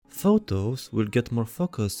Photos will get more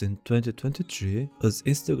focus in 2023 as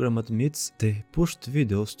Instagram admits they pushed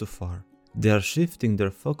videos too far. They are shifting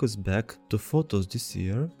their focus back to photos this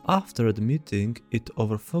year after admitting it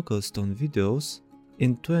overfocused on videos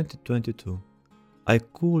in 2022. I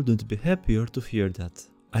couldn't be happier to hear that.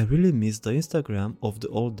 I really miss the Instagram of the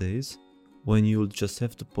old days when you would just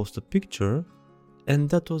have to post a picture and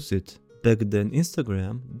that was it. Back then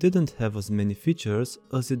Instagram didn't have as many features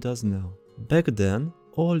as it does now. Back then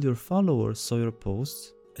all your followers saw your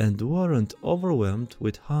posts and weren't overwhelmed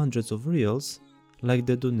with hundreds of reels like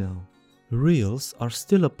they do now. Reels are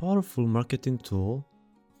still a powerful marketing tool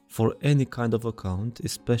for any kind of account,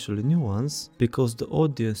 especially new ones, because the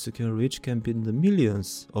audience you can reach can be in the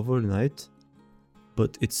millions overnight,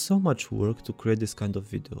 but it's so much work to create this kind of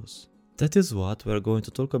videos. That is what we are going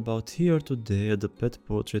to talk about here today at the Pet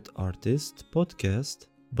Portrait Artist podcast,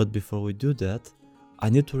 but before we do that, I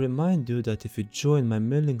need to remind you that if you join my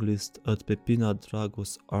mailing list at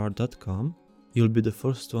pepinadragosart.com, you'll be the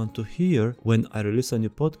first one to hear when I release a new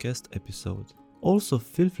podcast episode. Also,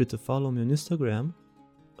 feel free to follow me on Instagram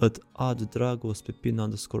at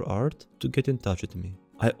 @dragospepina_art to get in touch with me.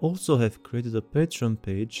 I also have created a Patreon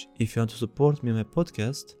page if you want to support me on my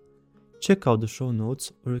podcast. Check out the show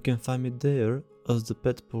notes or you can find me there as the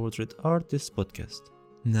Pet Portrait Artist podcast.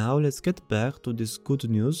 Now let's get back to this good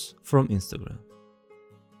news from Instagram.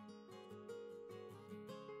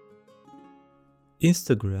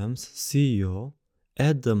 Instagram's CEO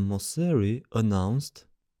Adam Mosseri announced,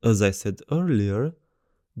 as I said earlier,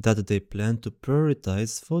 that they plan to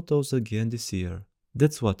prioritize photos again this year.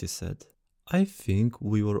 That's what he said. I think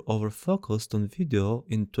we were over-focused on video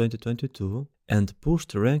in 2022 and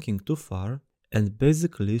pushed ranking too far and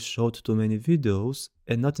basically showed too many videos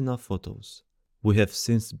and not enough photos. We have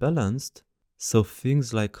since balanced, so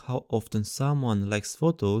things like how often someone likes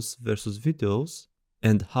photos versus videos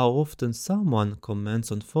and how often someone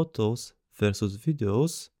comments on photos versus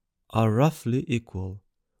videos are roughly equal,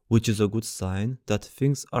 which is a good sign that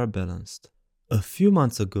things are balanced. A few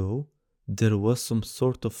months ago, there was some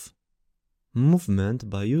sort of movement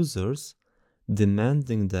by users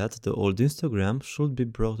demanding that the old Instagram should be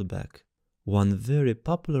brought back. One very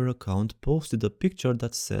popular account posted a picture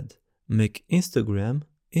that said, "Make Instagram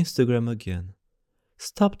Instagram again.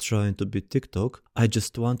 Stop trying to be TikTok, I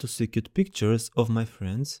just want to see cute pictures of my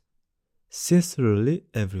friends. Sincerely,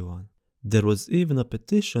 everyone." There was even a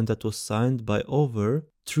petition that was signed by over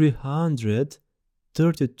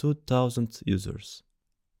 332,000 users.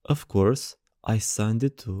 Of course, I signed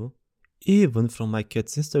it too, even from my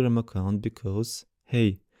cat's Instagram account because,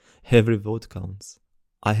 hey, every vote counts.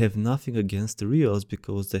 I have nothing against the Reels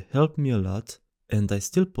because they help me a lot and I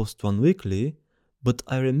still post one weekly, but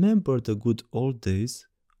I remember the good old days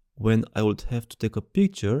when I would have to take a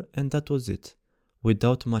picture and that was it,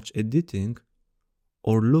 without much editing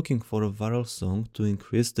or looking for a viral song to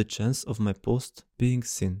increase the chance of my post being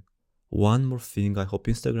seen. One more thing I hope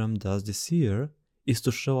Instagram does this year is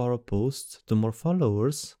to show our posts to more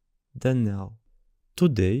followers than now.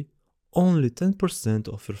 Today, only 10%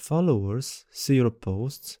 of your followers see your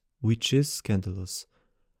posts, which is scandalous.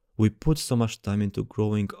 We put so much time into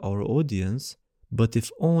growing our audience, but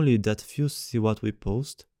if only that few see what we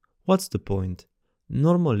post, what's the point?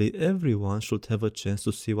 Normally everyone should have a chance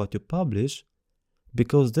to see what you publish,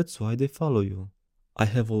 because that's why they follow you. I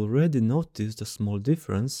have already noticed a small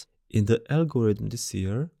difference in the algorithm this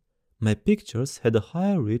year. My pictures had a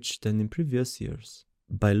higher reach than in previous years.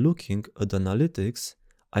 By looking at the analytics,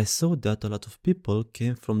 I saw that a lot of people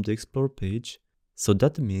came from the Explore page, so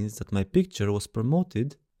that means that my picture was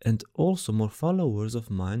promoted and also more followers of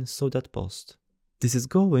mine saw that post. This is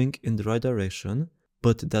going in the right direction,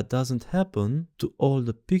 but that doesn't happen to all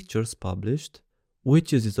the pictures published,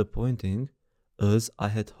 which is disappointing, as I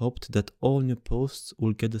had hoped that all new posts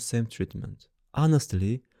will get the same treatment.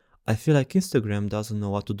 Honestly, I feel like Instagram doesn't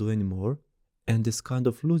know what to do anymore and is kind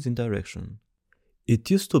of losing direction.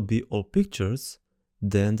 It used to be all pictures,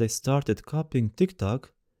 then they started copying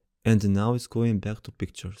TikTok, and now it's going back to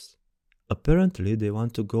pictures. Apparently they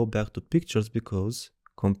want to go back to pictures because,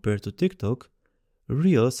 compared to TikTok,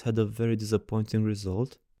 Reels had a very disappointing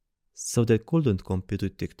result, so they couldn't compete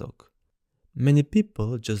with TikTok. Many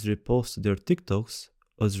people just reposted their TikToks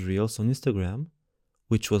as Reels on Instagram,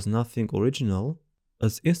 which was nothing original,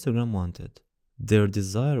 as Instagram wanted. Their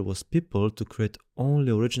desire was people to create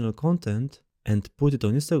only original content and put it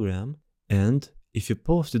on Instagram, and if you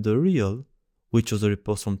posted a Reel, which was a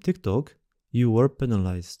repost from TikTok, you were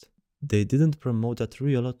penalized. They didn't promote that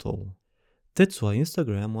Reel at all. That's why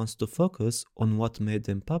Instagram wants to focus on what made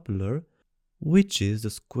them popular, which is the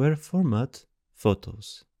square format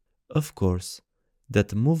photos. Of course,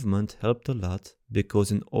 That movement helped a lot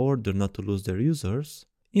because in order not to lose their users,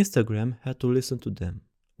 Instagram had to listen to them.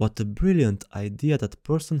 What a brilliant idea that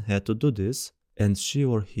person had to do this, and she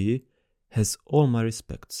or he has all my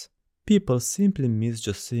respects. People simply miss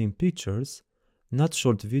just seeing pictures, not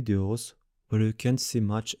short videos where you can't see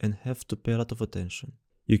much and have to pay a lot of attention.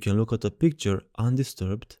 You can look at a picture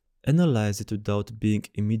undisturbed, analyze it without being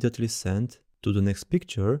immediately sent to the next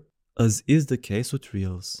picture, as is the case with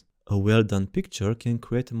Reels. A well-done picture can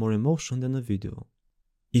create more emotion than a video.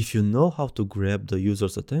 If you know how to grab the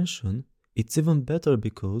user's attention, it's even better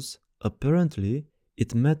because, apparently,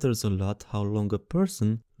 it matters a lot how long a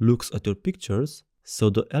person looks at your pictures, so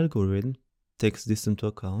the algorithm takes this into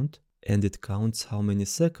account and it counts how many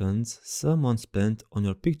seconds someone spent on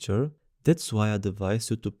your picture. That's why I advise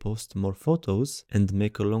you to post more photos and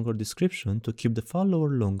make a longer description to keep the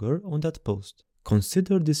follower longer on that post.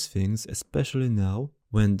 Consider these things, especially now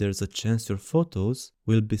when there's a chance your photos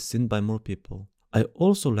will be seen by more people. I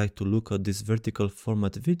also like to look at these vertical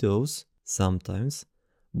format videos sometimes,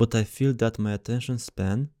 but I feel that my attention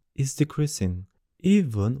span is decreasing.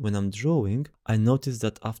 Even when I'm drawing, I notice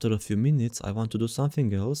that after a few minutes I want to do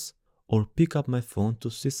something else or pick up my phone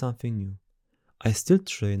to see something new. I still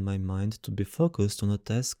train my mind to be focused on a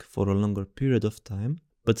task for a longer period of time,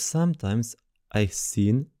 but sometimes I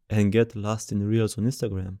sin and get lost in Reels on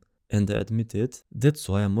Instagram, and I admit it, that's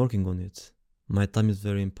why I'm working on it. My time is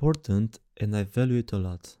very important and I value it a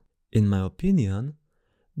lot. In my opinion,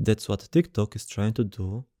 that's what TikTok is trying to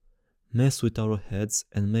do, mess with our heads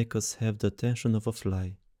and make us have the attention of a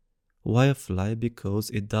fly. Why a fly? Because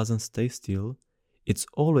it doesn't stay still, it's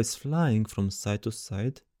always flying from side to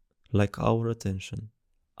side, like our attention.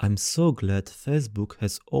 I'm so glad Facebook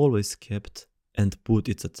has always kept and put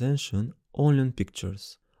its attention only on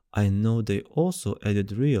pictures. I know they also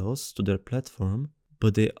added Reels to their platform,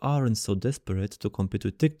 but they aren't so desperate to compete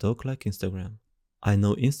with TikTok like Instagram. I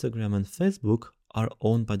know Instagram and Facebook are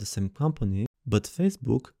owned by the same company, but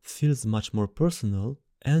Facebook feels much more personal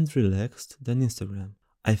and relaxed than Instagram.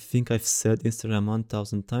 I think I've said Instagram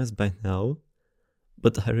 1000 times by now,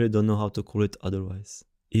 but I really don't know how to call it otherwise.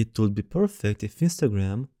 It would be perfect if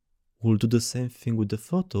Instagram would do the same thing with the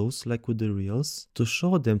photos like with the Reels to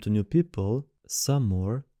show them to new people some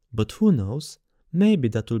more, but who knows, maybe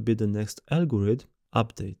that will be the next algorithm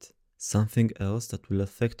update. Something else that will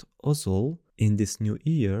affect us all in this new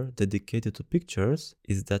year dedicated to pictures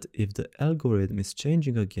is that if the algorithm is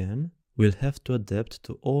changing again, we'll have to adapt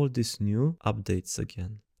to all these new updates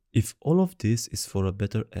again. If all of this is for a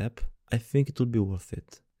better app, I think it will be worth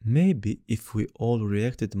it. Maybe if we all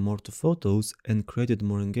reacted more to photos and created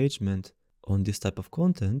more engagement on this type of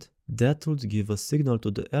content, that would give a signal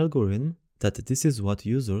to the algorithm that this is what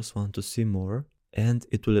users want to see more, and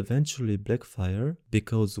it will eventually backfire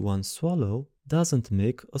because one swallow doesn't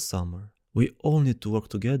make a summer. We all need to work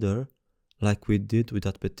together like we did with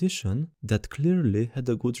that petition that clearly had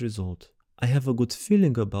a good result. I have a good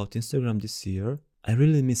feeling about Instagram this year. I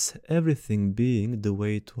really miss everything being the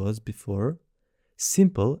way it was before,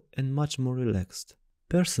 simple and much more relaxed.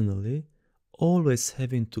 Personally, always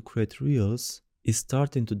having to create Reels is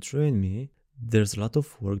starting to drain me. There's a lot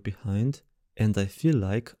of work behind, and I feel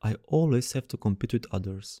like I always have to compete with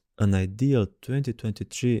others. An ideal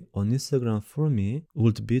 2023 on Instagram for me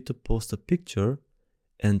would be to post a picture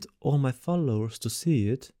and all my followers to see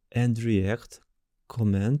it and react,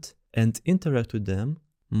 comment, and interact with them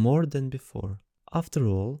more than before. After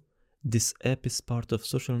all, this app is part of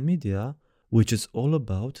social media, which is all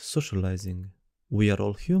about socializing. We are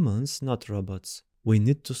all humans, not robots. We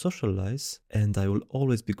need to socialize, and I will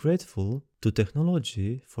always be grateful to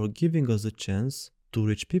technology for giving us a chance to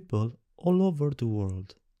reach people all over the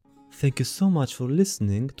world. Thank you so much for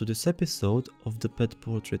listening to this episode of the Pet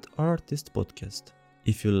Portrait Artist podcast.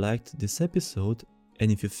 If you liked this episode,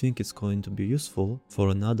 and if you think it's going to be useful for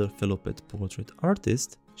another fellow pet portrait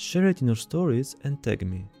artist, share it in your stories and tag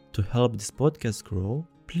me. To help this podcast grow,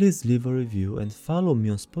 please leave a review and follow me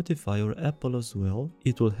on Spotify or Apple as well.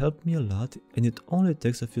 It will help me a lot and it only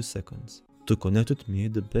takes a few seconds. To connect with me,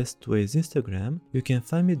 the best way is Instagram. You can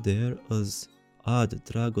find me there as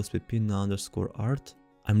 @dragospepina_art.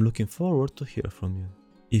 I'm looking forward to hear from you.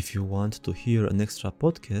 If you want to hear an extra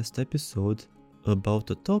podcast episode about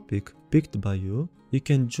a topic picked by you, you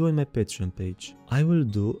can join my Patreon page. I will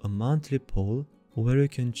do a monthly poll where you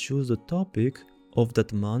can choose the topic of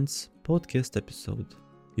that month's podcast episode.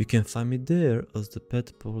 You can find me there as the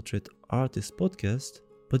Pet Portrait Artist podcast,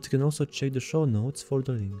 but you can also check the show notes for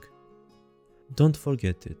the link. Don't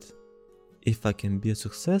forget it. If I can be a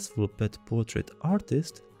successful pet portrait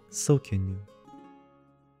artist, so can you.